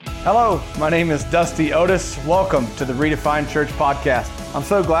Hello, my name is Dusty Otis. Welcome to the Redefined Church podcast. I'm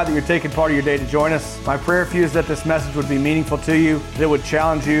so glad that you're taking part of your day to join us. My prayer for you is that this message would be meaningful to you, that it would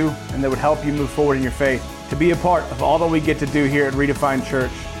challenge you, and that would help you move forward in your faith. To be a part of all that we get to do here at Redefined Church,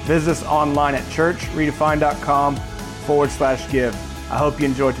 visit us online at churchredefined.com/give. I hope you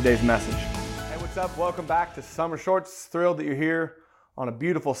enjoyed today's message. Hey, what's up? Welcome back to Summer Shorts. Thrilled that you're here on a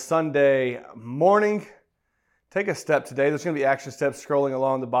beautiful Sunday morning. Take a step today. There's going to be action steps scrolling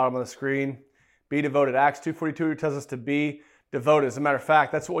along the bottom of the screen. Be devoted. Acts 2:42 tells us to be devoted. As a matter of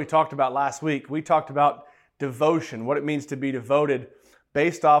fact, that's what we talked about last week. We talked about devotion, what it means to be devoted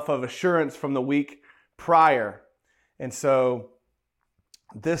based off of assurance from the week prior. And so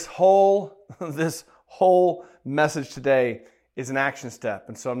this whole message today is an action step.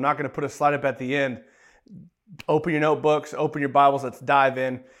 And so I'm not going to put a slide up at the end. Open your notebooks, open your Bibles, let's dive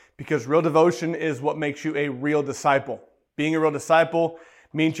in. Because real devotion is what makes you a real disciple. Being a real disciple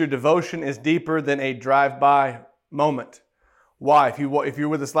means your devotion is deeper than a drive-by moment. Why? If you were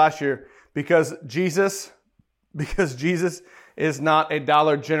with us last year, because Jesus is not a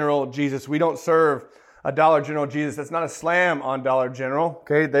Dollar General Jesus. We don't serve a Dollar General Jesus. That's not a slam on Dollar General.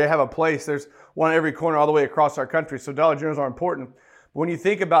 Okay, they have a place. There's one in every corner all the way across our country. So Dollar Generals are important. But when you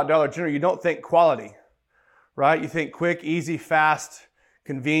think about Dollar General, you don't think quality, right? You think quick, easy, fast,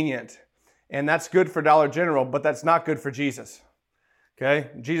 convenient. And that's good for Dollar General, but that's not good for Jesus.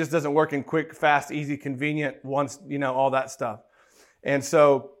 Okay? Jesus doesn't work in quick, fast, easy, convenient, once, all that stuff. And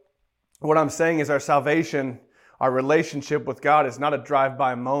so what I'm saying is our salvation, our relationship with God is not a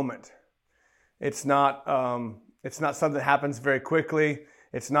drive-by moment. It's not something that happens very quickly.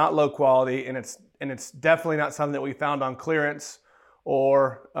 It's not low quality, and it's definitely not something that we found on clearance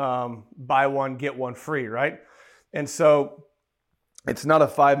or buy one, get one free, right? And so it's not a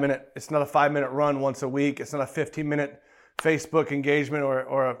 5-minute run once a week. It's not a 15-minute Facebook engagement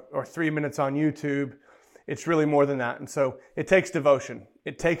or 3 minutes on YouTube. It's really more than that. And so it takes devotion.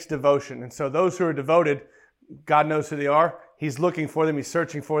 It takes devotion. And so those who are devoted, God knows who they are. He's looking for them. He's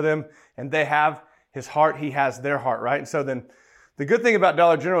searching for them. And they have His heart. He has their heart, right? And so then the good thing about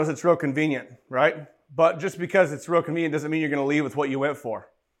Dollar General is it's real convenient, right? But just because it's real convenient doesn't mean you're going to leave with what you went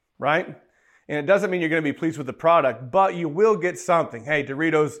for, right? And it doesn't mean you're going to be pleased with the product, but you will get something. Hey,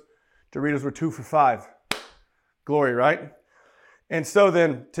 Doritos were 2 for $5. Glory, right? And so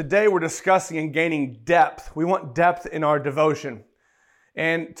then today we're discussing and gaining depth. We want depth in our devotion.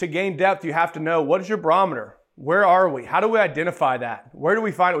 And to gain depth, you have to know, what is your barometer? Where are we? How do we identify that? Where do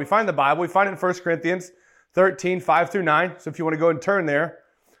we find it? We find the Bible. We find it in 1 Corinthians 13, 5-9. So if you want to go and turn there.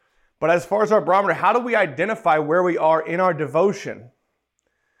 But as far as our barometer, how do we identify where we are in our devotion?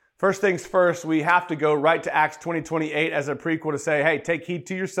 First things first, we have to go right to Acts 20:28 as a prequel to say, hey, take heed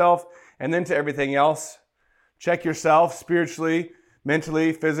to yourself and then to everything else. Check yourself spiritually,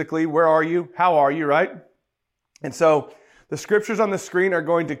 mentally, physically. Where are you? How are you, right? And so the scriptures on the screen are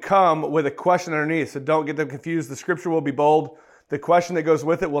going to come with a question underneath, so don't get them confused. The scripture will be bold. The question that goes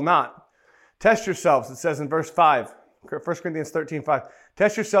with it will not. Test yourselves, it says in verse 5, 1 Corinthians 13:5.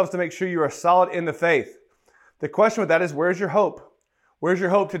 Test yourselves to make sure you are solid in the faith. The question with that is, where's your hope? Where's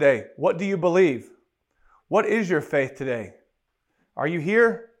your hope today? What do you believe? What is your faith today? Are you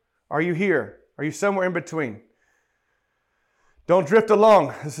here? Are you here? Are you somewhere in between? Don't drift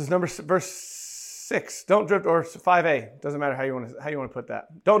along. This is verse 6. Don't drift, or 5a. Doesn't matter how you want to put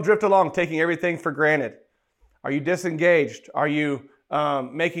that. Don't drift along, taking everything for granted. Are you disengaged? Are you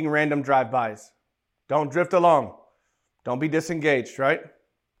making random drive-bys? Don't drift along. Don't be disengaged, right?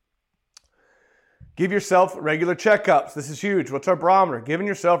 Give yourself regular checkups. This is huge. What's our barometer? Giving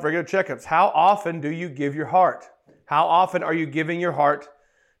yourself regular checkups. How often do you give your heart? How often are you giving your heart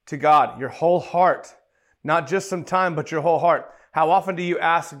to God? Your whole heart. Not just some time, but your whole heart. How often do you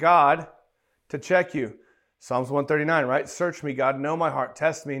ask God to check you? Psalms 139, right? Search me, God. Know my heart.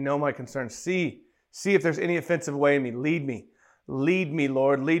 Test me. Know my concerns. See if there's any offensive way in me. Lead me. Lead me,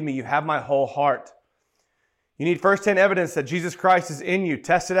 Lord. Lead me. You have my whole heart. You need first-hand evidence that Jesus Christ is in you.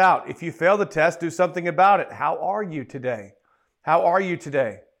 Test it out. If you fail the test, do something about it. How are you today? How are you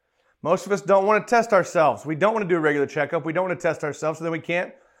today? Most of us don't want to test ourselves. We don't want to do a regular checkup. We don't want to test ourselves, so then we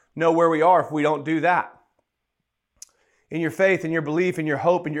can't know where we are if we don't do that. In your faith, in your belief, in your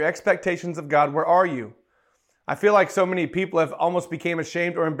hope, in your expectations of God, where are you? I feel like so many people have almost became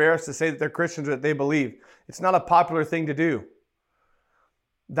ashamed or embarrassed to say that they're Christians or that they believe. It's not a popular thing to do.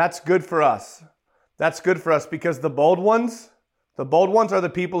 That's good for us. That's good for us because the bold ones are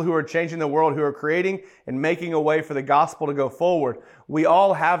the people who are changing the world, who are creating and making a way for the gospel to go forward. We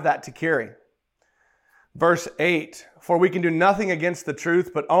all have that to carry. Verse 8, for we can do nothing against the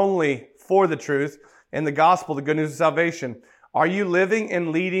truth, but only for the truth and the gospel, the good news of salvation. Are you living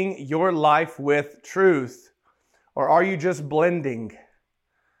and leading your life with truth? Or are you just blending?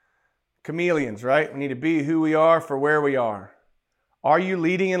 Chameleons, right? We need to be who we are for where we are. Are you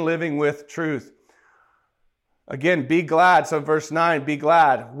leading and living with truth? Again, be glad. So verse 9, be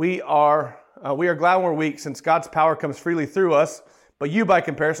glad. We are glad when we're weak, since God's power comes freely through us, but you by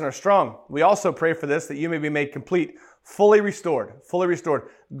comparison are strong. We also pray for this, that you may be made complete, fully restored,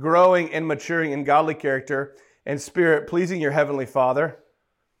 growing and maturing in godly character and spirit, pleasing your heavenly Father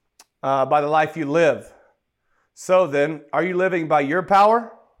by the life you live. So then, are you living by your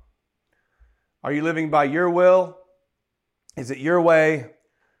power? Are you living by your will? Is it your way?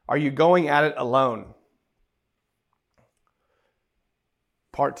 Are you going at it alone?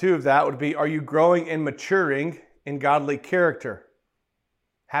 Part 2 of that would be, are you growing and maturing in godly character?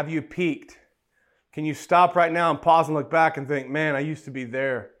 Have you peaked? Can you stop right now and pause and look back and think, man, I used to be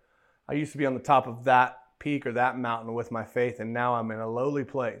there. I used to be on the top of that peak or that mountain with my faith, and now I'm in a lowly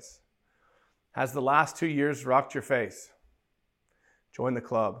place. Has the last 2 years rocked your face? Join the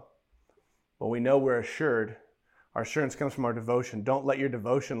club. Well, we know we're assured. Our assurance comes from our devotion. Don't let your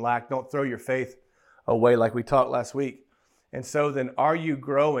devotion lack. Don't throw your faith away like we talked last week. And so then, are you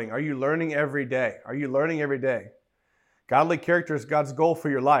growing? Are you learning every day? Are you learning every day? Godly character is God's goal for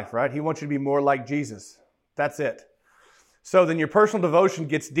your life, right? He wants you to be more like Jesus. That's it. So then your personal devotion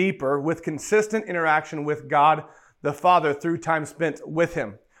gets deeper with consistent interaction with God the Father through time spent with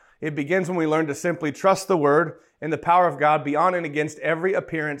Him. It begins when we learn to simply trust the Word and the power of God beyond and against every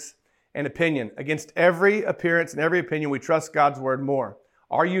appearance and opinion. Against every appearance and every opinion, we trust God's Word more.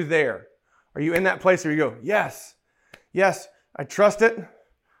 Are you there? Are you in that place where you go, yes, I trust it.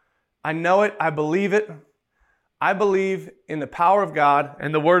 I know it. I believe it. I believe in the power of God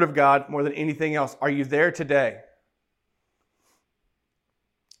and the Word of God more than anything else. Are you there today?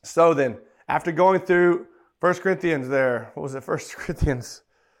 So then, after going through 1 Corinthians there, what was it? 1 Corinthians,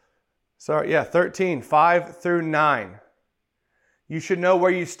 13, 5 through 9. You should know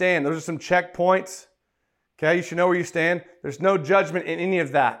where you stand. Those are some checkpoints. Okay, you should know where you stand. There's no judgment in any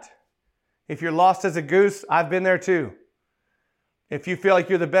of that. If you're lost as a goose, I've been there too. If you feel like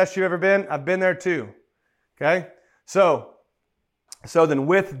you're the best you've ever been, I've been there too. Okay? So then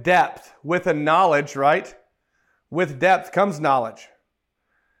with depth, with a knowledge, right? With depth comes knowledge.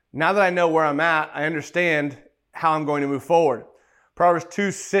 Now that I know where I'm at, I understand how I'm going to move forward. Proverbs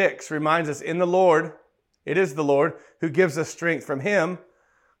 2:6 reminds us, in the Lord, it is the Lord who gives us strength. From Him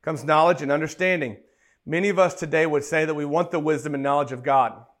comes knowledge and understanding. Many of us today would say that we want the wisdom and knowledge of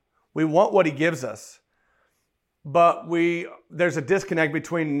God. We want what He gives us. But there's a disconnect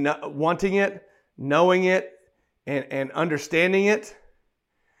between wanting it, knowing it, and understanding it.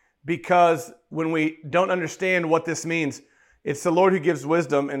 Because when we don't understand what this means, it's the Lord who gives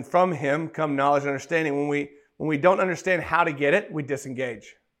wisdom, and from Him come knowledge and understanding. When we don't understand how to get it, we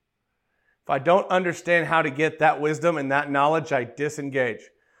disengage. If I don't understand how to get that wisdom and that knowledge, I disengage.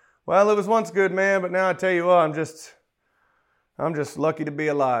 Well, it was once good, man, but now I tell you what, I'm just lucky to be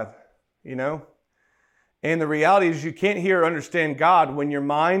alive, you know? And the reality is you can't hear or understand God when your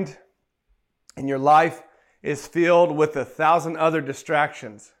mind and your life is filled with 1,000 other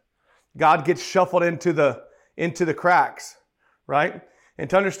distractions. God gets shuffled into the cracks, right? And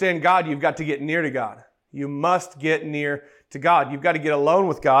to understand God, you've got to get near to God. You must get near to God. You've got to get alone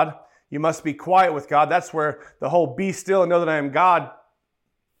with God. You must be quiet with God. That's where the whole be still and know that I am God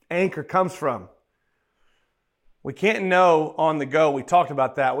anchor comes from. We can't know on the go. We talked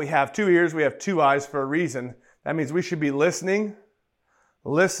about that. We have 2 ears, we have 2 eyes for a reason. That means we should be listening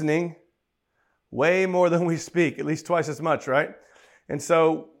way more than we speak, at least twice as much, right? And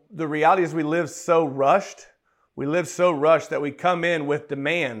so the reality is we live so rushed that we come in with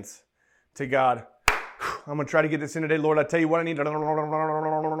demands to God. I'm going to try to get this in today. Lord, I tell you what I need. You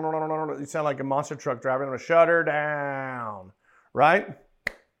sound like a monster truck driver. I'm going to shut her down, right?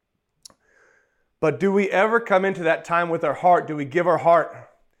 But do we ever come into that time with our heart? Do we give our heart?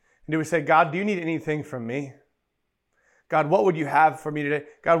 And do we say, God, do you need anything from me? God, what would you have for me today?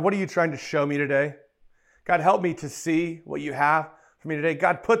 God, what are you trying to show me today? God, help me to see what you have for me today.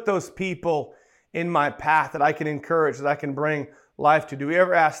 God, put those people in my path that I can encourage, that I can bring life to. Do we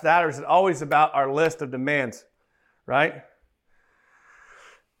ever ask that, or is it always about our list of demands, right?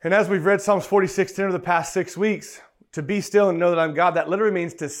 And as we've read Psalms 46:10 over the past 6 weeks, to be still and know that I'm God, that literally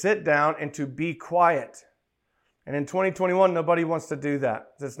means to sit down and to be quiet. And in 2021, nobody wants to do that.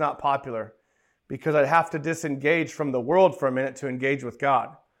 It's not popular because I'd have to disengage from the world for a minute to engage with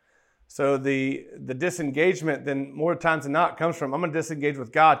God. So the disengagement then more times than not comes from, I'm going to disengage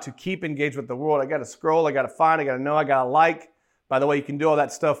with God to keep engaged with the world. I got to scroll, I got to find, I got to know, I got to like. By the way, you can do all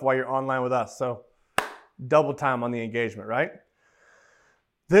that stuff while you're online with us. So double time on the engagement, right?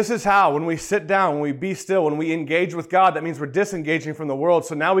 This is how, when we sit down, when we be still, when we engage with God, that means we're disengaging from the world.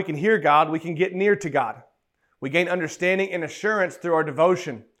 So now we can hear God, we can get near to God. We gain understanding and assurance through our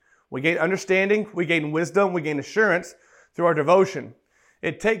devotion. We gain understanding, we gain wisdom, we gain assurance through our devotion.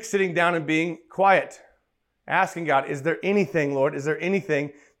 It takes sitting down and being quiet, asking God, is there anything, Lord, is there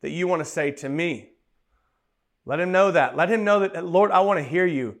anything that you want to say to me? Let him know that. Let him know that, Lord, I want to hear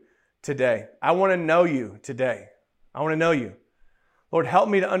you today. I want to know you today. I want to know you. Lord, help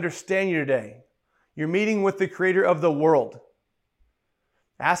me to understand you today. You're meeting with the creator of the world.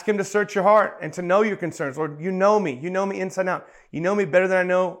 Ask him to search your heart and to know your concerns. Lord, you know me. You know me inside out. You know me better than I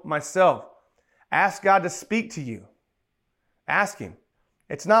know myself. Ask God to speak to you. Ask him.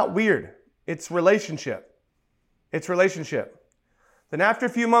 It's not weird. It's relationship. It's relationship. Then after a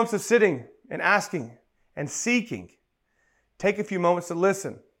few months of sitting and asking and seeking, take a few moments to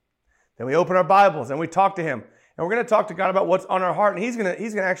listen. Then we open our Bibles and we talk to him. And we're going to talk to God about what's on our heart. And he's going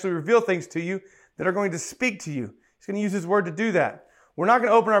to actually reveal things to you that are going to speak to you. He's going to use his word to do that. We're not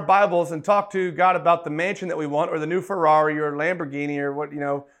going to open our Bibles and talk to God about the mansion that we want or the new Ferrari or Lamborghini or what,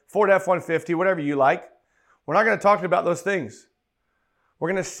 Ford F-150, whatever you like. We're not going to talk about those things. We're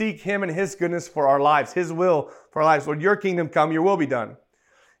going to seek him and his goodness for our lives, his will for our lives. Lord, your kingdom come, your will be done.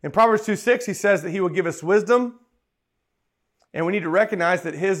 In Proverbs 2:6, he says that he will give us wisdom. And we need to recognize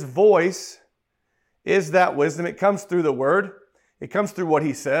that his voice is that wisdom. It comes through the word. It comes through what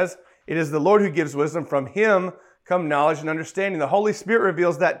he says. It is the Lord who gives wisdom. From him come knowledge and understanding. The Holy Spirit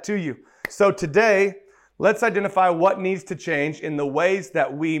reveals that to you. So today, let's identify what needs to change in the ways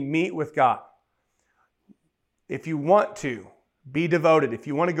that we meet with God. If you want to, be devoted. If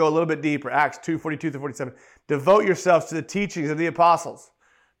you want to go a little bit deeper, Acts 2:42-47, devote yourselves to the teachings of the apostles.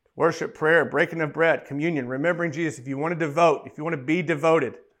 Worship, prayer, breaking of bread, communion, remembering Jesus. If you want to devote, if you want to be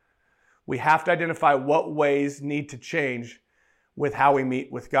devoted, we have to identify what ways need to change with how we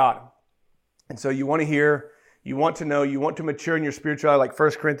meet with God. And so you want to hear, you want to know, you want to mature in your spirituality like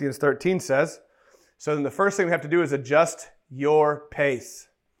 1 Corinthians 13 says. So then the first thing we have to do is adjust your pace.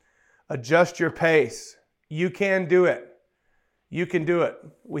 Adjust your pace. You can do it. You can do it.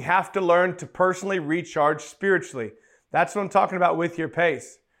 We have to learn to personally recharge spiritually. That's what I'm talking about with your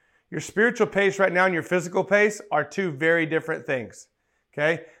pace. Your spiritual pace right now and your physical pace are two very different things.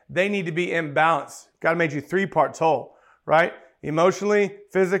 Okay? They need to be in balance. God made you 3 parts whole, right? Emotionally,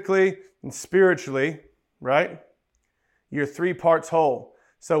 physically, and spiritually, right? You're 3 parts whole.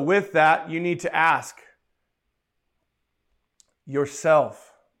 So with that, you need to ask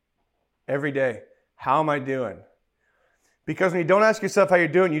yourself every day, how am I doing? Because when you don't ask yourself how you're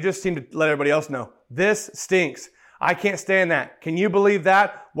doing, you just seem to let everybody else know. This stinks. I can't stand that. Can you believe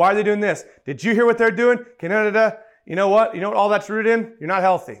that? Why are they doing this? Did you hear what they're doing? You know what? You know what all that's rooted in? You're not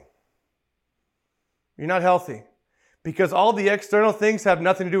healthy. You're not healthy. Because all the external things have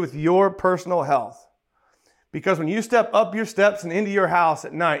nothing to do with your personal health. Because when you step up your steps and into your house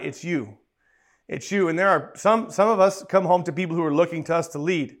at night, it's you. It's you. And there are some of us come home to people who are looking to us to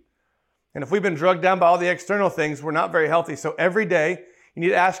lead. And if we've been drugged down by all the external things, we're not very healthy. So every day, you need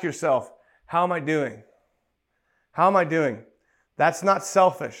to ask yourself, how am I doing? How am I doing? That's not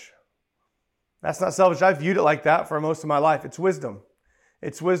selfish. That's not selfish. I've viewed it like that for most of my life. It's wisdom.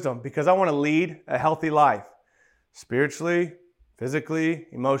 It's wisdom because I want to lead a healthy life. Spiritually, physically,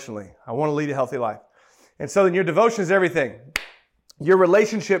 emotionally. I want to lead a healthy life. And so then your devotion is everything. Your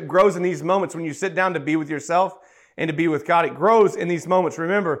relationship grows in these moments when you sit down to be with yourself and to be with God. It grows in these moments.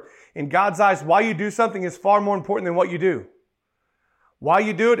 Remember, in God's eyes, why you do something is far more important than what you do. Why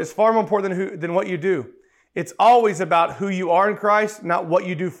you do it is far more important than what you do. It's always about who you are in Christ, not what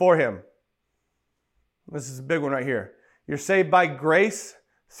you do for him. This is a big one right here. You're saved by grace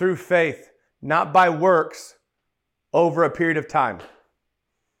through faith, not by works over a period of time.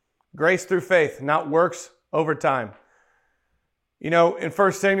 Grace through faith, not works over time. In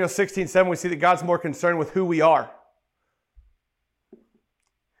 1 Samuel 16:7, we see that God's more concerned with who we are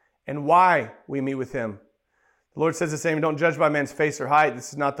and why we meet with him. The Lord says the same, don't judge by man's face or height. This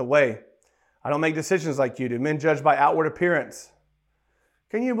is not the way. I don't make decisions like you do. Men judge by outward appearance.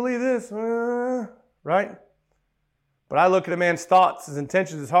 Can you believe this? Right? But I look at a man's thoughts, his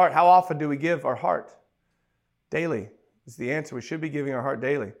intentions, his heart. How often do we give our heart? Daily is the answer. We should be giving our heart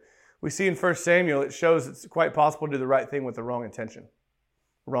daily. We see in 1 Samuel, it shows it's quite possible to do the right thing with the wrong intention,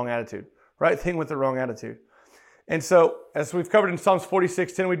 wrong attitude. Right thing with the wrong attitude. And so, as we've covered in Psalms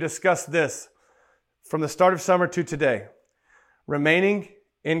 46:10, we discussed this from the start of summer to today. Remaining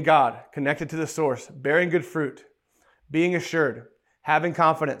in God, connected to the source, bearing good fruit, being assured, having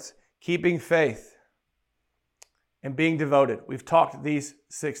confidence, keeping faith, and being devoted. We've talked these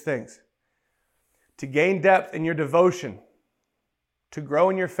 6 things. to gain depth in your devotion, to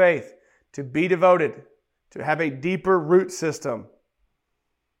grow in your faith, to be devoted, to have a deeper root system.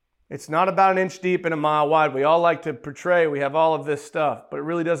 It's not about an inch deep and a mile wide. We all like to portray we have all of this stuff, but it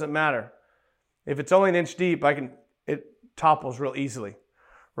really doesn't matter. If it's only an inch deep, it topples real easily,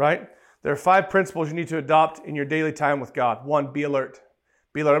 right? There are 5 principles you need to adopt in your daily time with God. 1, be alert.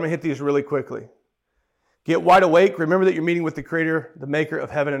 Be alert. I'm going to hit these really quickly. Get wide awake. Remember that you're meeting with the Creator, the Maker of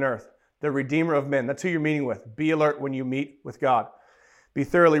heaven and earth, the Redeemer of men. That's who you're meeting with. Be alert when you meet with God. Be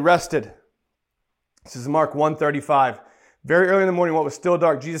thoroughly rested. This is Mark 1:35. Very early in the morning, while it was still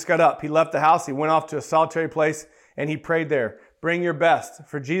dark, Jesus got up. He left the house. He went off to a solitary place, and he prayed there. Bring your best.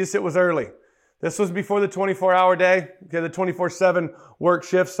 For Jesus, it was early. This was before the 24-hour day. Okay, the 24/7 work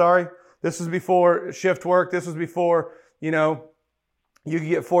shift, sorry. This was before shift work. This was before, you could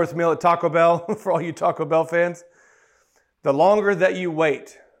get fourth meal at Taco Bell for all you Taco Bell fans. The longer that you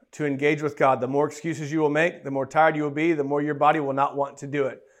wait to engage with God, the more excuses you will make, the more tired you will be, the more your body will not want to do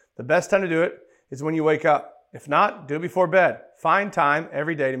it. The best time to do it is when you wake up. If not, do it before bed. Find time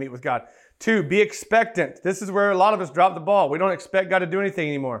every day to meet with God. 2, be expectant. This is where a lot of us drop the ball. We don't expect God to do anything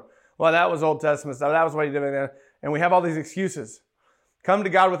anymore. Well, that was Old Testament stuff. That was what he did. And we have all these excuses. Come to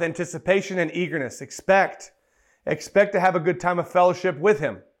God with anticipation and eagerness. Expect to have a good time of fellowship with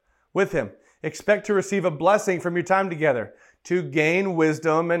Him. Expect to receive a blessing from your time together. To gain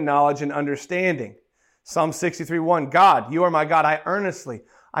wisdom and knowledge and understanding. Psalm 63:1. God, you are my God. I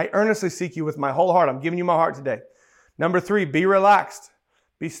earnestly seek you with my whole heart. I'm giving you my heart today. Number 3, be relaxed.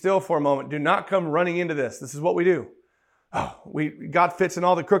 Be still for a moment. Do not come running into this. This is what we do. God fits in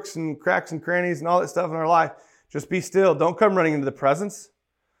all the crooks and cracks and crannies and all that stuff in our life. Just be still. Don't come running into the presence.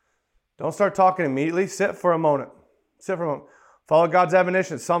 Don't start talking immediately. Sit for a moment. Follow God's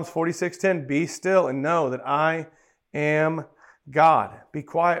admonition. Psalms 46:10. Be still and know that I am God. Be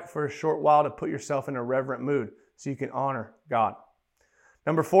quiet for a short while to put yourself in a reverent mood so you can honor God.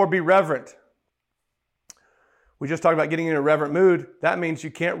 Number 4, be reverent. We just talked about getting in a reverent mood. That means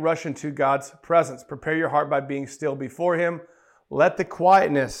you can't rush into God's presence. Prepare your heart by being still before Him. Let the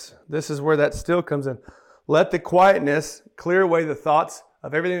quietness, this is where that still comes in. Let the quietness clear away the thoughts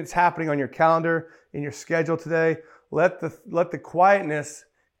of everything that's happening on your calendar, in your schedule today. Let the quietness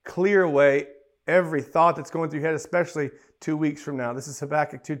clear away every thought that's going through your head, especially 2 weeks from now. This is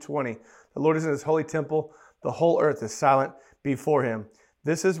Habakkuk 2:20. The Lord is in His holy temple. The whole earth is silent before Him.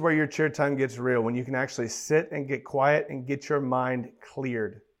 This is where your chair time gets real, when you can actually sit and get quiet and get your mind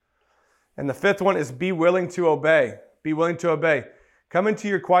cleared. And the 5th one is be willing to obey. Be willing to obey. Come into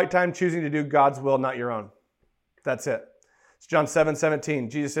your quiet time choosing to do God's will, not your own. That's it. It's John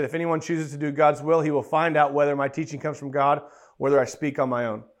 7:17. Jesus said, if anyone chooses to do God's will, he will find out whether my teaching comes from God, whether I speak on my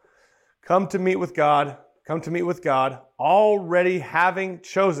own. Come to meet with God, already having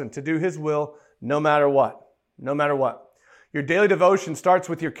chosen to do His will, no matter what. Your daily devotion starts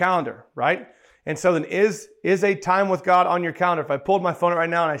with your calendar, right? And so then is a time with God on your calendar. If I pulled my phone right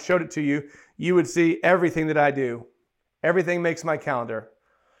now and I showed it to you, you would see everything that I do. Everything makes my calendar.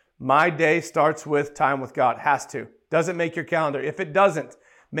 My day starts with time with God. Has to. Doesn't make your calendar. If it doesn't,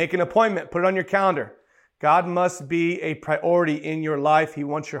 make an appointment. Put it on your calendar. God must be a priority in your life. He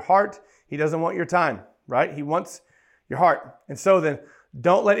wants your heart. He doesn't want your time, right? He wants your heart. And so then,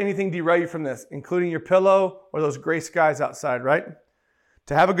 don't let anything derail you from this, including your pillow or those gray skies outside, right?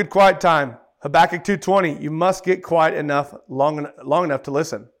 To have a good quiet time, Habakkuk 2:20, you must get quiet enough, long enough to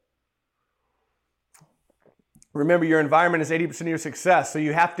listen. Remember, your environment is 80% of your success, so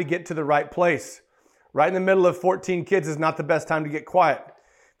you have to get to the right place. Right in the middle of 14 kids is not the best time to get quiet.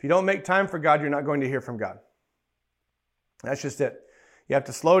 If you don't make time for God, you're not going to hear from God. That's just it. You have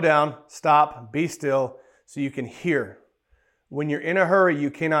to slow down, stop, be still, so you can hear. When you're in a hurry, you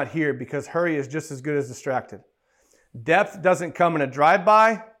cannot hear because hurry is just as good as distracted. Depth doesn't come in a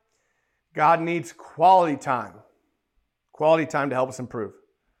drive-by. God needs quality time. Quality time to help us improve.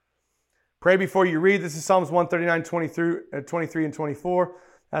 Pray before you read. This is Psalms 139, 23 and 24.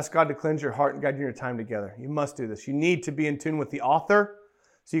 Ask God to cleanse your heart and guide you in your time together. You must do this. You need to be in tune with the author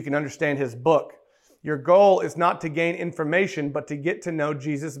so you can understand his book. Your goal is not to gain information, but to get to know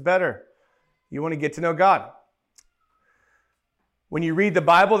Jesus better. You want to get to know God. When you read the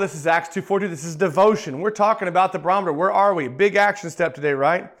Bible, this is Acts 2:42. This is devotion. We're talking about the barometer. Where are we? Big action step today,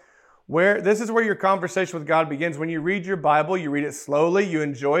 right? This is where your conversation with God begins. When you read your Bible, you read it slowly, you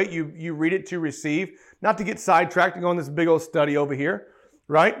enjoy it, you read it to receive, not to get sidetracked and go on this big old study over here,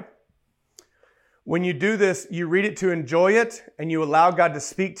 right? When you do this, you read it to enjoy it, and you allow God to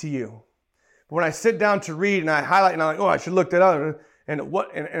speak to you. But when I sit down to read and I highlight and I'm like, oh, I should look that up, and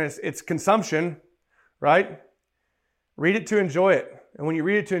it's consumption, right? Read it to enjoy it. And when you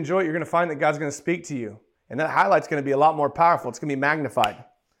read it to enjoy it, you're going to find that God's going to speak to you. And that highlight's going to be a lot more powerful. It's going to be magnified.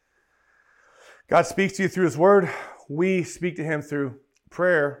 God speaks to you through His Word. We speak to Him through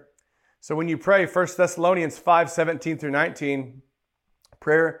prayer. So when you pray, 1 Thessalonians 5:17 through 19,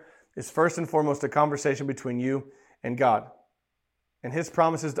 prayer is first and foremost a conversation between you and God. And His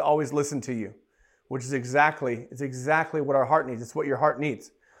promise is to always listen to you, which is exactly what our heart needs. It's what your heart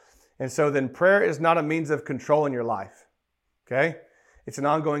needs. And so then prayer is not a means of control in your life. Okay? It's an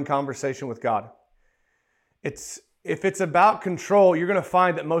ongoing conversation with God. If it's about control, you're going to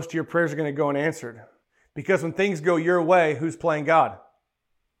find that most of your prayers are going to go unanswered. Because when things go your way, who's playing God?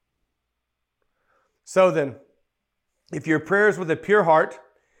 So then, if your prayer is with a pure heart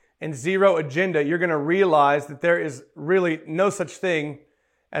and zero agenda, you're going to realize that there is really no such thing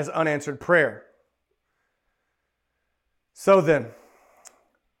as unanswered prayer. So then,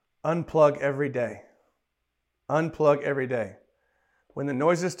 unplug every day. Unplug every day. When the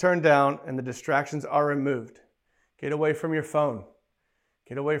noise is turned down and the distractions are removed, get away from your phone.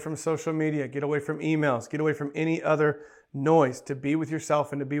 Get away from social media. Get away from emails. Get away from any other noise to be with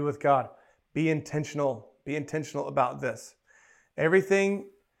yourself and to be with God. Be intentional. Be intentional about this. Everything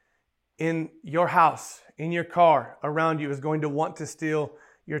in your house, in your car, around you is going to want to steal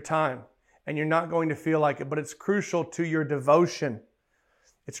your time. And you're not going to feel like it, but it's crucial to your devotion.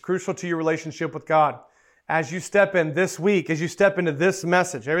 It's crucial to your relationship with God. As you step in this week, as you step into this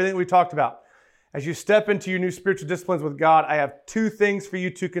message, everything we talked about, as you step into your new spiritual disciplines with God, I have two things for you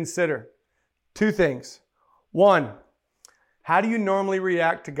to consider. Two things. One, how do you normally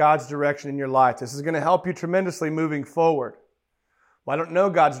react to God's direction in your life? This is going to help you tremendously moving forward. Well, I don't know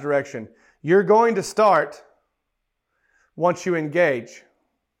God's direction. You're going to start once you engage.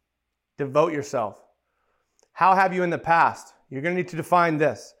 Devote yourself. How have you in the past? You're going to need to define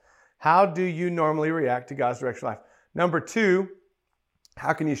this. How do you normally react to God's direction in life? Number two,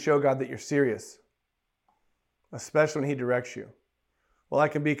 how can you show God that you're serious? Especially when He directs you. Well, I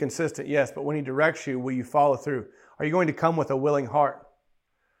can be consistent, yes, but when He directs you, will you follow through? Are you going to come with a willing heart?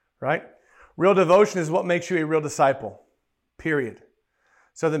 Right? Real devotion is what makes you a real disciple. Period.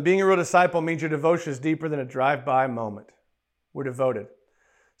 So then being a real disciple means your devotion is deeper than a drive-by moment. We're devoted.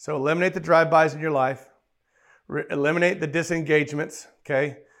 So eliminate the drive-bys in your life. Eliminate the disengagements,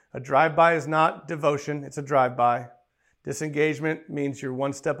 okay? A drive-by is not devotion, it's a drive-by. Disengagement means you're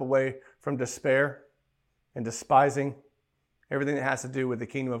one step away from despair and despising everything that has to do with the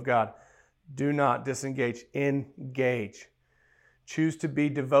kingdom of God. Do not disengage. Engage. Choose to be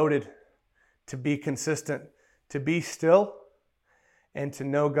devoted, to be consistent, to be still, and to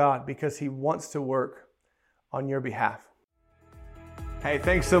know God because He wants to work on your behalf. Hey,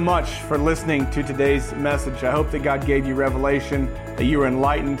 thanks so much for listening to today's message. I hope that God gave you revelation, that you were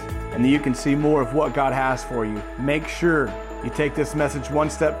enlightened, and that you can see more of what God has for you. Make sure you take this message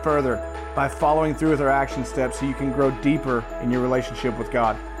one step further by following through with our action steps so you can grow deeper in your relationship with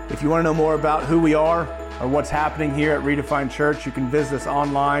God. If you want to know more about who we are or what's happening here at Redefined Church, you can visit us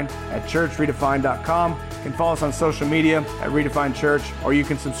online at churchredefined.com. You can follow us on social media at Redefined Church, or you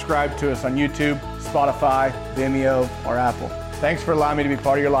can subscribe to us on YouTube, Spotify, Vimeo, or Apple. Thanks for allowing me to be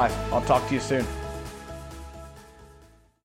part of your life. I'll talk to you soon.